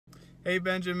Hey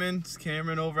Benjamin, it's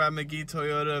Cameron over at McGee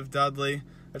Toyota of Dudley.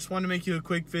 I just wanted to make you a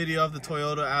quick video of the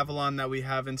Toyota Avalon that we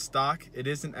have in stock. It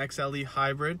is an XLE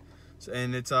hybrid,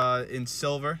 and it's in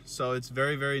silver, so it's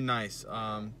very, very nice.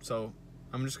 So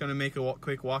I'm just going to make a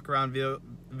quick walk around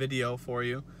video for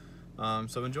you,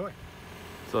 so enjoy.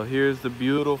 So here's the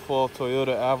beautiful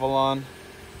Toyota Avalon.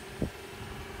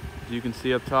 As you can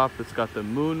see up top, it's got the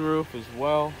moon roof as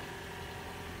well.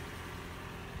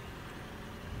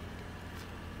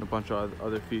 A bunch of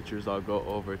other features I'll go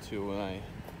over to when I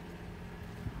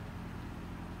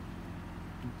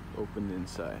open the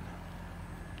inside.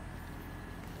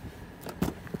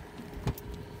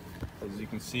 As you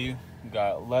can see, we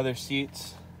got leather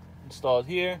seats installed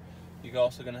here. You're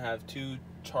also going to have 2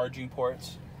 charging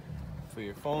ports for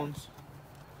your phones.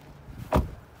 Then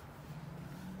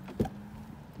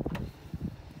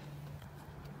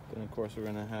of course we're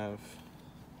going to have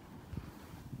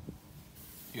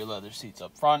your leather seats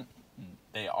up front.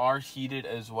 They are heated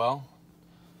as well.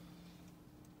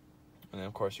 And then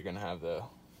of course you're gonna have the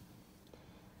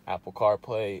Apple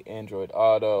CarPlay, Android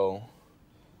Auto.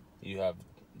 You have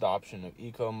the option of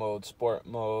Eco mode, Sport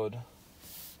mode.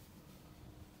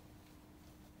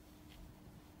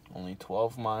 Only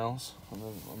 12 miles on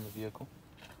the vehicle.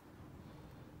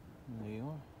 And there you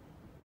are.